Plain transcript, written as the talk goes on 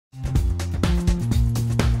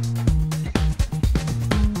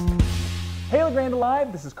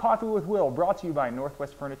live. This is Coffee with Will, brought to you by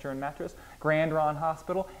Northwest Furniture and Mattress, Grand Ron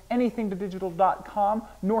Hospital, anythingtodigital.com,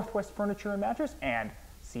 Northwest Furniture and Mattress, and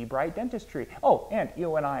Seabright Dentistry. Oh, and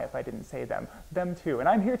EONI, if I didn't say them too. And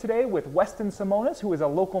I'm here today with Weston Simonis, who is a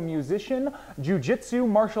local musician, jiu-jitsu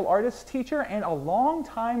martial artist teacher, and a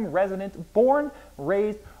longtime resident, born,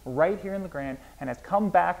 raised right here in LeGrand, and has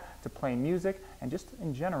come back to play music and just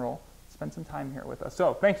in general spend some time here with us.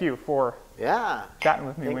 So thank you for chatting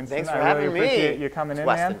with me, Winston. Thanks for I really having appreciate me. you coming in,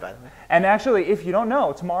 Weston, man. by the way. And actually, if you don't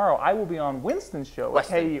know, tomorrow I will be on Winston's show.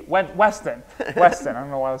 Weston. Weston. Weston. I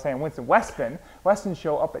don't know why I was saying Winston. Weston's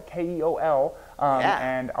show up at KEOL.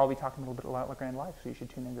 And I'll be talking a little bit about LeGrand Live, so you should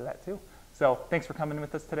tune into that too. So thanks for coming in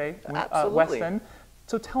with us today, Weston.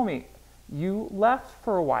 So tell me, you left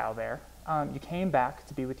for a while there. You came back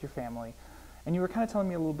to be with your family. And you were kind of telling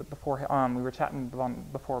me a little bit before, we were chatting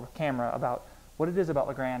before with camera about what it is about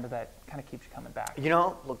LeGrand that kind of keeps you coming back. You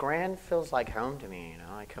know, LeGrand feels like home to me. You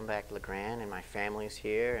know, I come back to LeGrand and my family's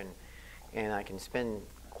here, and I can spend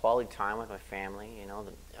quality time with my family. You know,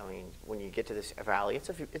 I mean, when you get to this valley, it's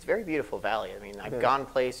a very beautiful valley. I mean, I've gone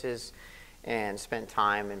places and spent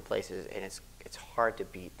time in places, and it's hard to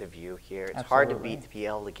beat the view here. It's hard to beat to be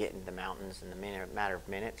able to get into the mountains in a matter of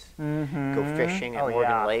minutes. Go fishing at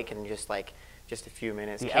Morgan Lake and just a few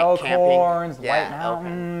minutes. The Elkhorns, White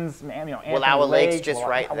Mountains, man, you know, Wallowa Lake's just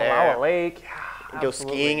right there. Wallowa Lake. Go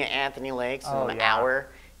skiing at Anthony Lakes in an hour.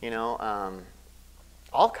 You know,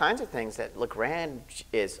 all kinds of things that LeGrand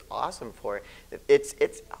is awesome for.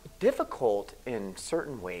 It's difficult in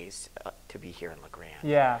certain ways to be here in LeGrand.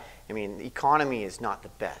 Yeah. I mean, the economy is not the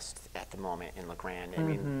best at the moment in LeGrand. I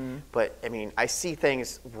mean, but I mean, I see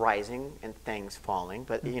things rising and things falling.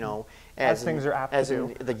 But you know, as things are apt to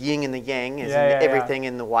do. The yin and the yang is everything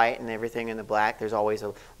in the white and everything in the black. There's always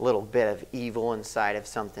a little bit of evil inside of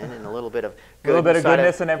something, and a little bit of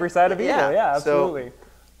goodness in every side of evil. Yeah, absolutely.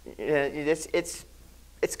 So,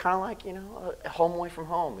 it's kind of like, you know, a home away from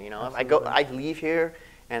home. You know, Absolutely. I leave here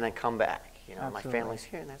and I come back. You know, Absolutely. my family's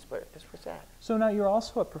here, and that's where it's at. So now you're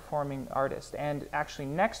also a performing artist, and actually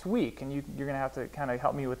next week, and you're going to have to kind of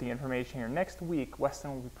help me with the information here. Next week,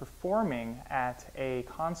 Weston will be performing at a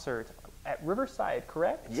concert at Riverside,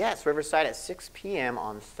 correct? Yes, Riverside at 6 p.m.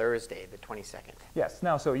 on Thursday, the 22nd. Yes.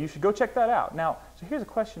 Now, so you should go check that out. Now, so here's a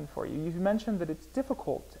question for you. You've mentioned that it's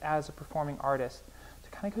difficult as a performing artist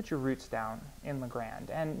kind of put your roots down in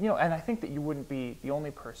LeGrand, and you know, and I think that you wouldn't be the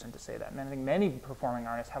only person to say that. And I think many performing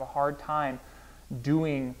artists have a hard time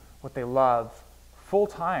doing what they love full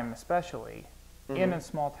time, especially in a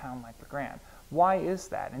small town like LeGrand. Why is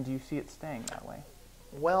that, and do you see it staying that way?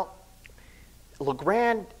 Well,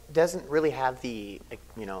 LeGrand doesn't really have the,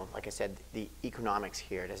 you know, like I said, the economics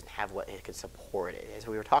here doesn't have what it could support it. As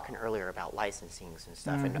we were talking earlier about licensings and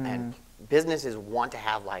stuff, and businesses want to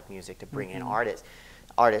have live music to bring in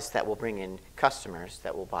artists that will bring in customers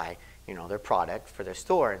that will buy, you know, their product for their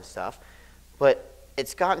store and stuff. But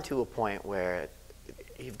it's gotten to a point where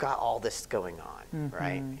you've got all this going on,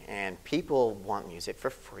 right? And people want music for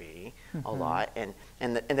free a lot, and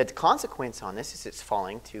the consequence on this is it's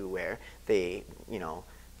falling to where they, you know,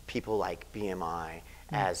 people like BMI,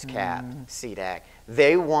 ASCAP, CDAC,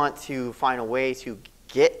 they want to find a way to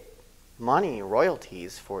get money,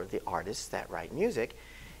 royalties for the artists that write music,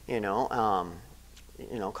 you know,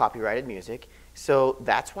 copyrighted music. So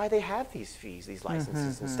that's why they have these fees, these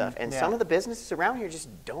licenses and stuff. And some of the businesses around here just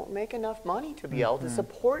don't make enough money to be able to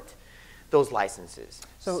support those licenses.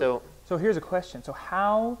 So here's a question. So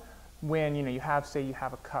how, when you know you have, say you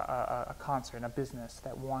have a concert and a business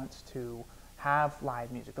that wants to have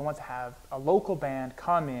live music, that wants to have a local band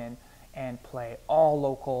come in and play all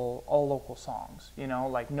local songs, you know,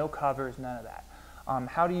 like no covers, none of that.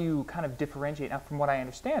 How do you kind of differentiate? Now, from what I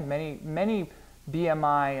understand, many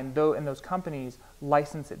BMI and those companies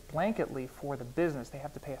license it blanketly for the business. They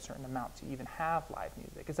have to pay a certain amount to even have live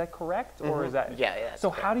music. Is that correct, or is that? Yeah. So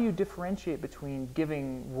how do you differentiate between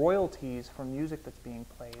giving royalties for music that's being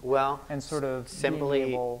played, and sort of being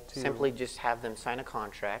able to simply just have them sign a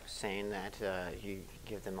contract saying that you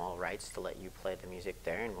give them all rights to let you play the music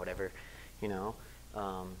there, and whatever, you know,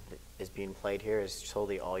 is being played here is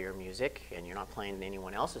solely all your music, and you're not playing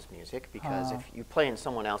anyone else's music, because if you play in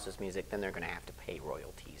someone else's music, then they're going to have to pay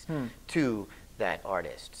royalties to that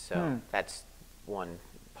artist. So that's one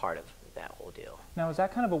part of that whole deal. Now, is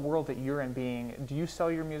that kind of a world that you're in? Do you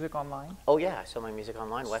sell your music online? Oh yeah, I sell my music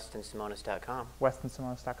online, westonsimonis.com.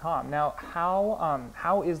 westonsimonis.com. Now,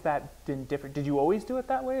 how is that been different? Did you always do it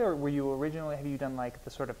that way, or were you originally, have you done like the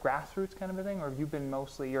sort of grassroots kind of a thing, or have you been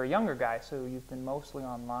mostly, you're a younger guy, so you've been mostly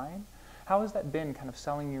online? How has that been, kind of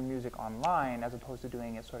selling your music online as opposed to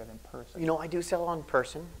doing it sort of in person? You know, I do sell in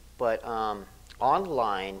person, but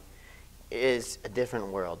online is a different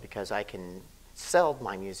world because I can sell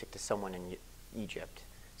my music to someone in Egypt,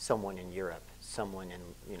 someone in Europe, someone in,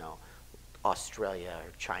 you know, Australia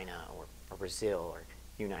or China or Brazil or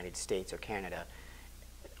United States or Canada,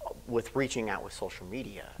 with reaching out with social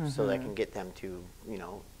media, so that I can get them to, you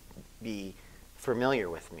know, be familiar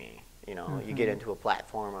with me. You know, you get into a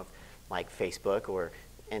platform of like Facebook or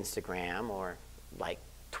Instagram or like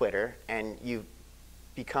Twitter, and you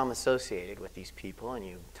become associated with these people, and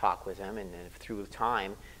you talk with them, and then through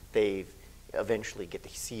time, they eventually get to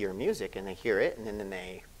see your music, and they hear it, and then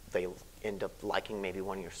they end up liking maybe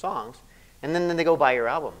one of your songs, and then they go buy your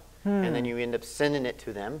album, and then you end up sending it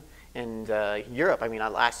to them. And Europe, I mean,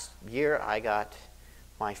 last year I got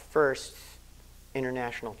my first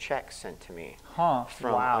international check sent to me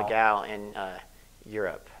from a gal in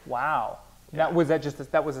Europe. Wow. Yeah. That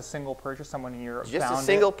was a single purchase? Someone in Europe Just found a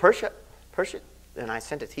single it? purchase, and I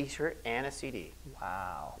sent a T-shirt and a CD.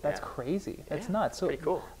 Wow, that's crazy. That's Yeah, nuts. So, pretty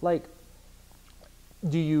cool. Like,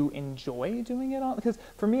 do you enjoy doing it on? Because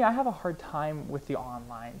for me, I have a hard time with the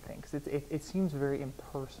online thing because it seems very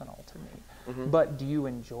impersonal to me. But do you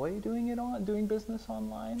enjoy doing business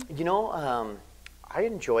online? You know, I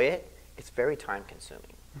enjoy it. It's very time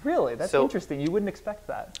consuming. Really? That's interesting. You wouldn't expect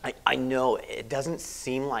that. I know it doesn't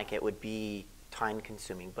seem like it would be time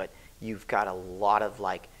consuming, but you've got a lot of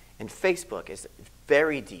like, and Facebook is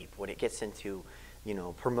very deep when it gets into, you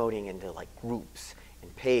know, promoting into like groups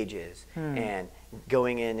and pages and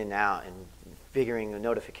going in and out and figuring the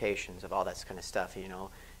notifications of all that kind of stuff. You know,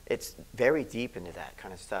 it's very deep into that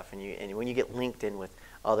kind of stuff, and when you get linked in with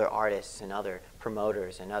other artists and other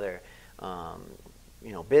promoters and other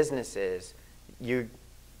you know, businesses, you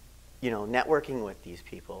know, networking with these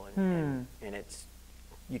people, and it's,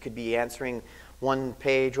 you could be answering one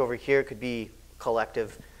page over here, could be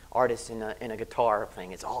collective artists in a guitar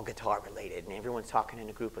thing. It's all guitar related, and everyone's talking in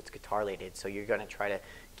a group that's guitar related. So you're going to try to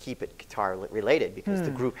keep it guitar related because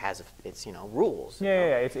the group has its, you know, rules.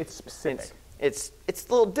 Yeah, it's specific. It's a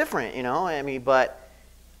little different, you know. I mean, but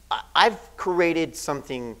I've created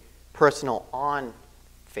something personal on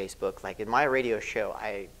Facebook. Like in my radio show,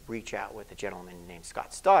 I reach out with a gentleman named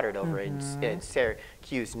Scott Stoddard over in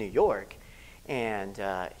Syracuse, New York, and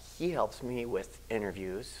he helps me with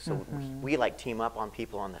interviews. So we like team up on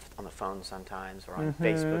people on the phone sometimes or on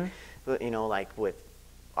Facebook. But, you know, like with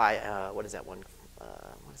what is that one?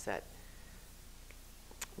 What is that?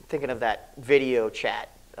 I'm thinking of that video chat.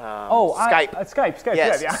 Skype. Skype.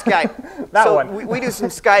 Yes, yeah. Skype. That so one. we do some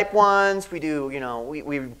Skype ones. We do, you know, we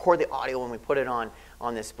record the audio and we put it on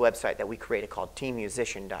this website that we created called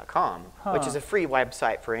teammusician.com, which is a free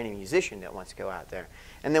website for any musician that wants to go out there.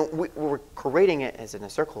 And then we're creating it as in a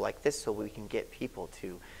circle like this so we can get people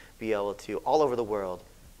to be able to, all over the world,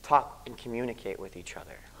 talk and communicate with each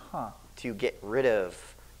other, to get rid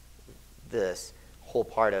of this whole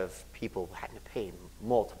part of people having to pay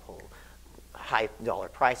multiple high dollar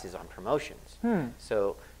prices on promotions.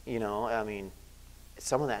 So, you know, I mean,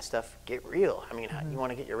 some of that stuff, get real. I mean, you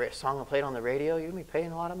want to get your song played on the radio, you're going to be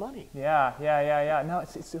paying a lot of money. Yeah. No,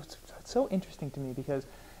 it's so interesting to me because,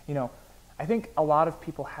 you know, I think a lot of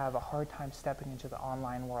people have a hard time stepping into the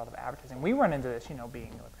online world of advertising. We run into this, you know, being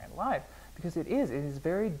Grand Live, because it is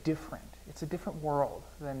very different. It's a different world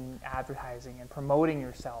than advertising and promoting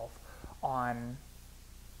yourself on,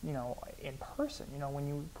 you know, in person. You know, when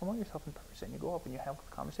you promote yourself in person, you go up and you have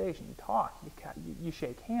a conversation, you talk, you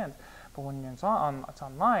shake hands. But when it's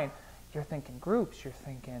online, you're thinking groups, you're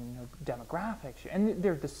thinking, you know, demographics, and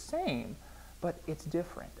they're the same, but it's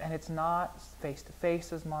different, and it's not face to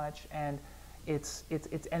face as much, and it's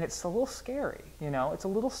a little scary. You know, it's a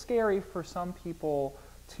little scary for some people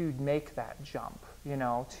to make that jump. You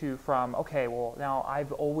know, from okay, well, now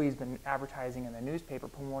I've always been advertising in the newspaper,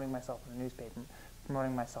 promoting myself in the newspaper,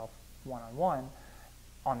 promoting myself one-on-one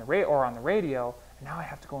on the radio, and now I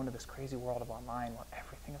have to go into this crazy world of online where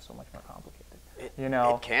everything is so much more complicated. You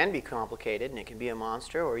know, it can be complicated, and it can be a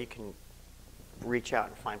monster, or you can reach out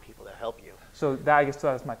and find people that help you. So I guess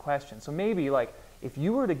that's my question. So maybe, like, if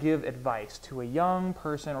you were to give advice to a young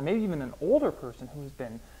person, or maybe even an older person who's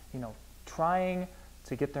been, you know, trying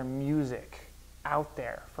to get their music out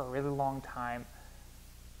there for a really long time,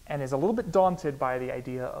 and is a little bit daunted by the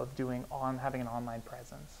idea of having an online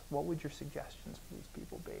presence, what would your suggestions for these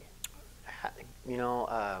people be? You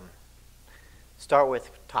know, start with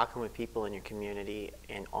talking with people in your community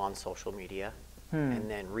and on social media, and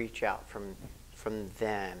then reach out from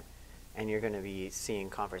them, and you're going to be seeing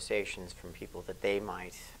conversations from people that they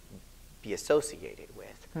might be associated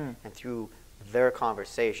with, and through their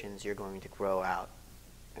conversations, you're going to grow out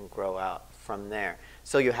from there.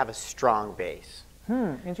 So you have a strong base.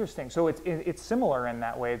 Interesting. So it's similar in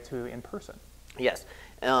that way to in person. Yes.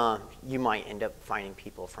 You might end up finding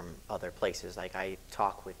people from other places. Like I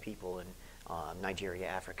talk with people in Nigeria,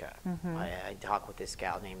 Africa. I talk with this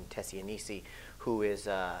gal named Tessie Anisi, who is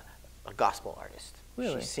a gospel artist.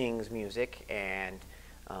 Really? She sings music and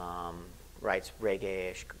writes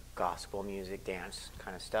reggae-ish gospel music, dance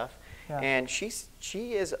kind of stuff. Yeah. And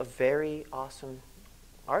she is a very awesome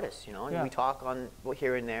artist, you know. And Yeah. we talk on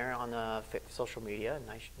here and there on social media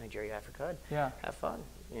in Nigeria, Africa. And Yeah. have fun,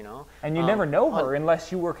 you know. And you never know her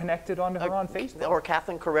unless you were connected onto her on Facebook. Or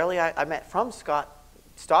Kathleen Corelli, I met from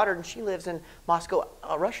Stoddard, and she lives in Moscow,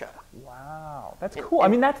 Russia. Wow, that's cool. I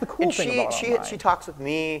mean, that's the cool thing about online. She talks with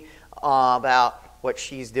me about what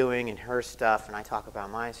she's doing and her stuff, and I talk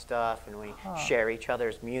about my stuff, and we share each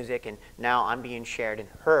other's music, and now I'm being shared in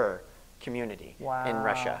her community in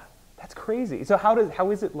Russia. That's crazy. So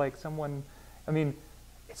how is it like someone, I mean,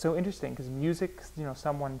 it's so interesting because music, you know,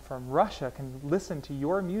 someone from Russia can listen to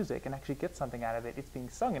your music and actually get something out of it. It's being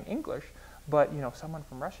sung in English, but, you know, someone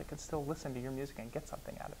from Russia can still listen to your music and get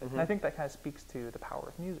something out of it. And I think that kind of speaks to the power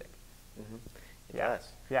of music. It does.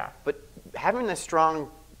 Yeah. But having a strong,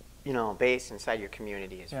 you know, base inside your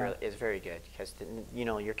community is very good, because you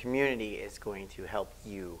know, your community is going to help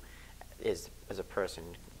you as a person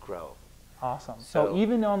grow. Awesome. So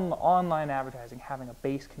even on online advertising, having a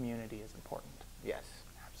base community is important. Yes.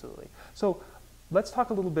 Absolutely. So let's talk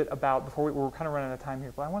a little bit about, before we're kind of running out of time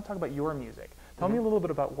here, but I want to talk about your music. Tell me a little bit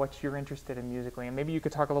about what you're interested in musically, and maybe you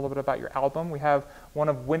could talk a little bit about your album. We have one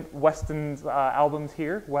of Weston's albums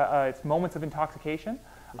here. It's Moments of Intoxication,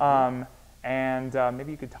 and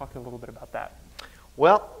maybe you could talk a little bit about that.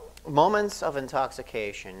 Well, Moments of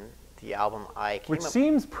Intoxication, the album I came Which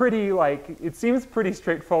seems pretty, like, it seems pretty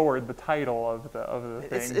straightforward, the title of the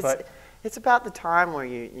thing, but it's about the time where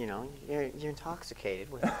you're intoxicated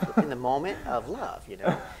in the moment of love. You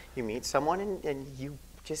know, you meet someone and you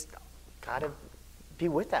just gotta be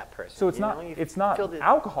with that person. So it's not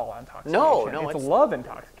alcohol intoxication. No, it's love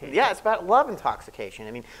intoxication. Yeah, it's about love intoxication.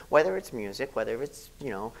 I mean, whether it's music, whether it's, you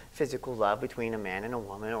know, physical love between a man and a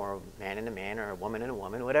woman, or a man and a man, or a woman and a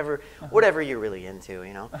woman, whatever you're really into,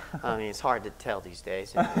 you know. I mean, it's hard to tell these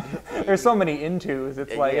days. There's so many intos.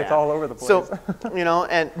 It's like it's all over the place. So, you know,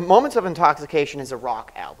 and Moments of Intoxication is a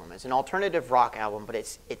rock album. It's an alternative rock album, but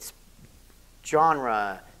its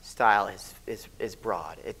genre style is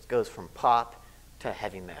broad. It goes from pop to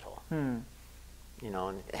heavy metal. You know,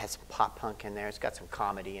 and it has some pop punk in there. It's got some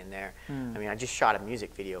comedy in there. I mean, I just shot a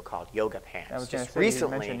music video called Yoga Pants. I was just say,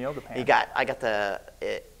 recently. you mentioned Yoga Pants. I got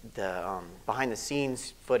the behind the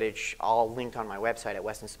scenes footage all linked on my website at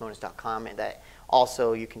westonsimonis.com, and that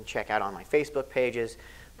also you can check out on my Facebook pages.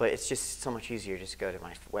 But it's just so much easier just to go to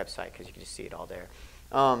my website, because you can just see it all there.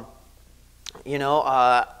 You know,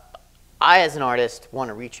 I as an artist want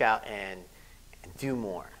to reach out and do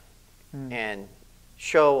more and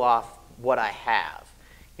show off what I have,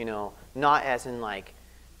 you know, not as in like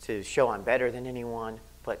to show I'm better than anyone,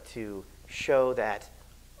 but to show that,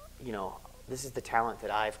 you know, this is the talent that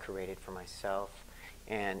I've created for myself,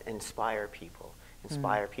 and inspire people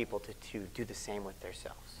to do the same with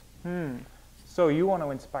themselves. So you want to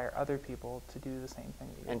inspire other people to do the same thing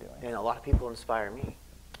that you're doing. And a lot of people inspire me.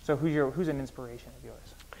 So who's an inspiration of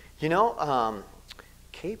yours? You know,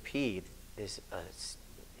 KP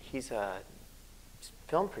he's a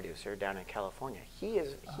film producer down in California. He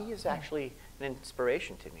is actually an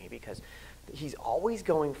inspiration to me, because he's always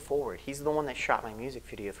going forward. He's the one that shot my music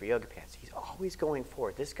video for Yoga Pants. He's always going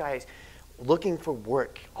forward. This guy's looking for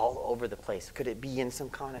work all over the place. Could it be in some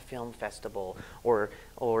kind of film festival, or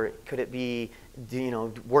could it be, you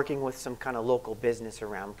know, working with some kind of local business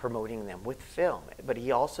around promoting them with film? But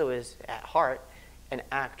he also is at heart an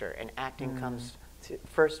actor, and acting comes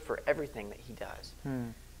first for everything that he does.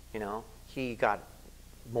 You know, he got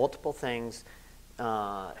multiple things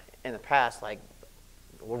in the past, like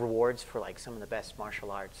rewards for like some of the best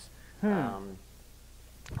martial arts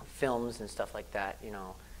films and stuff like that. You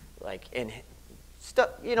know, like in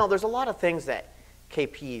stuff. You know, there's a lot of things that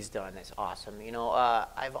KP's done that's awesome. You know,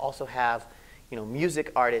 I've also have, you know,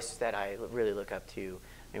 music artists that I really look up to.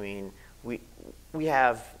 I mean, we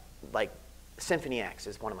have like Symphony X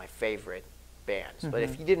is one of my favorite bands. But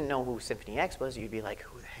if you didn't know who Symphony X was, you'd be like,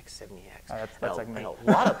 who the heck's Symphony X? That's like me.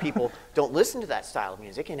 A lot of people don't listen to that style of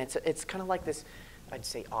music, and it's kind of like this, I'd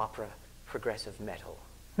say, opera progressive metal.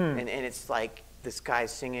 And it's like this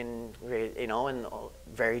guy's singing, you know, and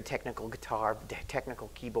very technical guitar,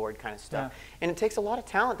 technical keyboard kind of stuff. And it takes a lot of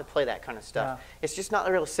talent to play that kind of stuff. It's just not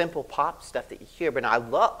the real simple pop stuff that you hear. But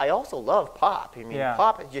I also love pop. I mean,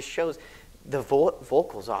 pop, it just shows the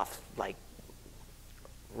vocals off like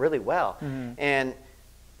really well. And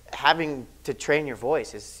having to train your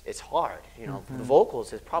voice is hard. You know, the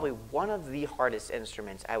vocals is probably one of the hardest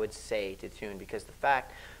instruments, I would say, to tune, because the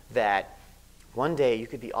fact that one day you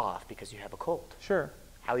could be off because you have a cold. Sure.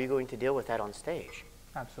 How are you going to deal with that on stage?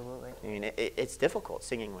 Absolutely. I mean, it's difficult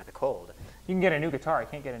singing with a cold. You can get a new guitar. You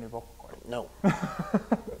can't get a new vocal cord. No.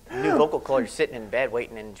 New vocal cord, you're sitting in bed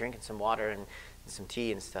waiting and drinking some water and some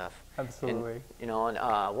tea and stuff. Absolutely. And, you know, and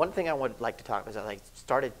one thing I would like to talk about is I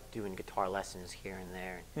started doing guitar lessons here and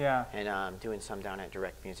there. Yeah. And doing some down at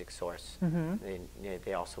Direct Music Source.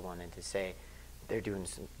 They also wanted to say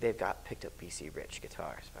they've got picked up BC Rich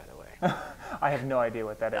guitars, by the way. I have no idea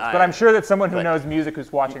what that is, but I'm sure that someone who knows music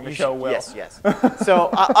who's watching the show will. Yes, yes. So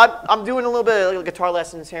I'm doing a little bit of guitar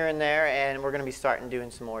lessons here and there, and we're going to be starting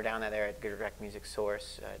doing some more down there at Direct Music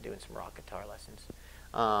Source, doing some rock guitar lessons.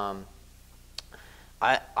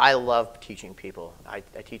 I love teaching people. I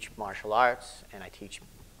teach martial arts, and I teach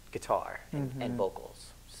guitar and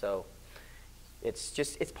vocals. So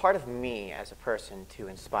it's part of me as a person to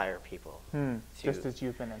inspire people. Just as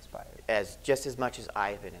you've been inspired. Just as much as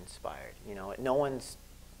I've been inspired. You know,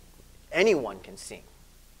 anyone can sing.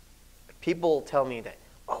 People tell me that,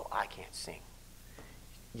 oh, I can't sing.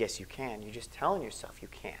 Yes, you can. You're just telling yourself you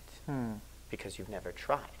can't because you've never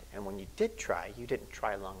tried. And when you did try, you didn't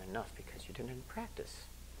try long enough because you didn't practice.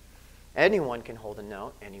 Anyone can hold a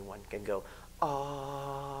note. Anyone can go,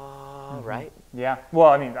 right? Yeah. Well,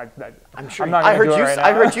 I mean, I'm sure. I'm not I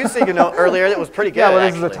heard you sing a note earlier that was pretty good. Yeah, well,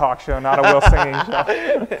 this actually. is a talk show, not a Will singing show.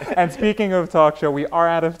 And speaking of talk show, we are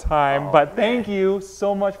out of time. But thank you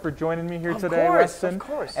so much for joining me here today, Weston. Of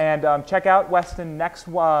course. And check out Weston next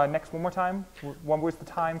one more time. What was the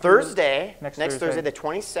time? Thursday. Next Thursday, the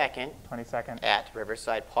 22nd. 22nd. At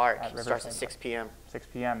Riverside Park. It starts at 6 p.m. 6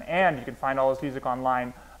 p.m. And you can find all his music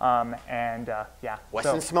online. Yeah.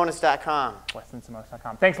 WestonSimonis.com.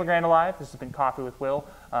 WestonSimonis.com. Thanks, LeGrand Alive. This has been Coffee with Will,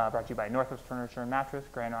 brought to you by Northwest Furniture and Mattress,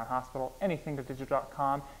 Grand Island Hospital,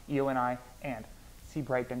 anythingtodigital.com, EONI, and C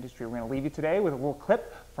Bright Dentistry. We're going to leave you today with a little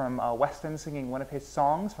clip from Weston singing one of his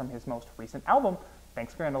songs from his most recent album.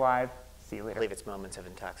 Thanks, Grand Alive. See you later. I believe it's Moments of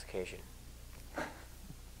Intoxication.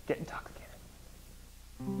 Get intoxicated.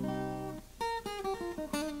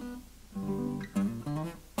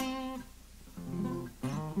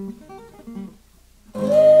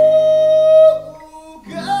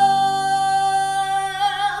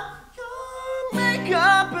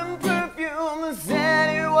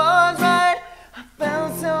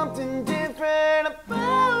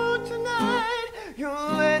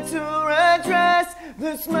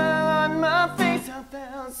 The smile on my face, I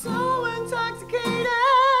felt so intoxicated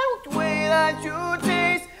with the way that you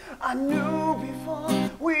taste. I knew before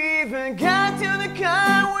we even got to the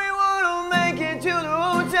car we wouldn't make it to the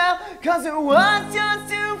hotel, cause it was just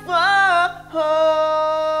too far.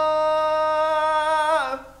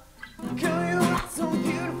 Girl, you are so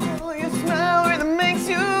beautiful, your smile really makes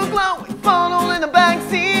you glow. We fall in the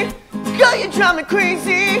backseat, girl, you drive me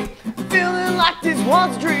crazy. Feeling like this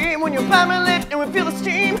was a dream when you're by my lip and we feel the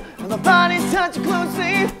steam and the bodies touch you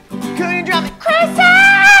closely. Girl, you drive me crazy.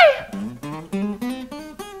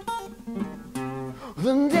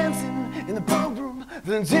 Then dancing in the ballroom,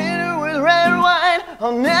 then dinner with red wine.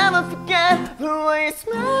 I'll never forget the way you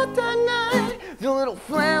smelled that night. The little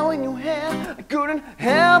flower in your hair, I couldn't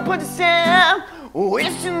help but to stare,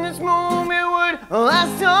 wishing this moment would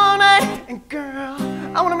last all night. And girl,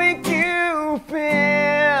 I wanna make you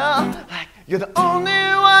feel like you're the only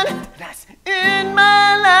one that's in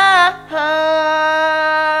my life.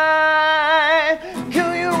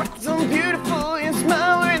 Girl, you're so beautiful, your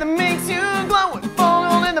smile really makes you glow. We fall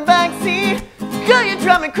all in the backseat. Girl, you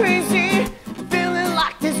drive me crazy. Feeling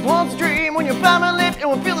like this was a dream when you're by my lip and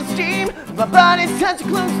we feel the steam. My body's touching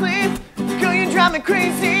closely. Girl, you drive me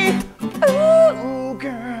crazy. Ooh,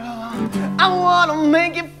 girl, I wanna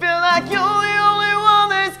make you feel like you're the only one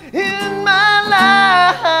that's in my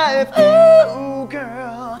life. Ooh,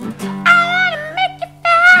 girl, I wanna make you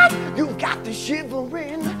feel you've got the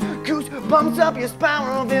shivering, goosebumps up your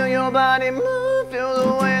spine, feel your body move, feel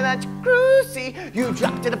the way that you cruise. See, you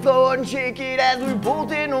drop to the floor and shake it as we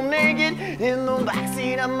both in all naked in the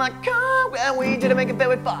backseat of my car, where we didn't make it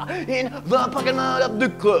very far in the parking lot of the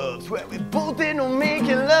clubs, where we both in all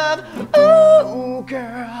making love. Ooh,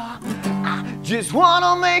 girl, I just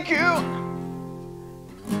wanna make you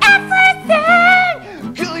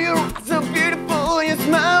everything. Girl, your eyes so beautiful, your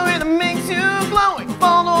smile really makes you glow. We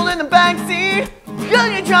fall all in the backseat. Girl,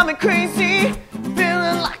 you drive me crazy.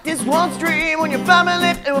 Feeling like this was a dream when you're by my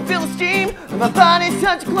lip and we feel the steam and my body's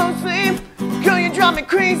touching closely. Girl, you drive me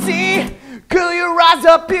crazy. Girl, your eyes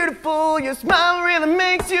are beautiful, your smile really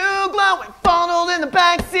makes you glow. We fall all in the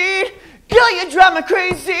backseat. Girl, you drive me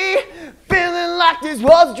crazy. Feeling like this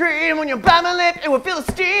was a dream. When you bite my lip, it will feel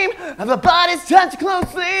the steam of our bodies touch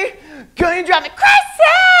closely. Girl, you drive me crazy.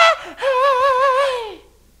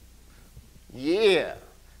 Yeah.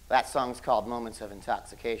 That song's called Moments of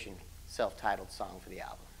Intoxication, self-titled song for the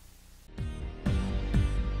album.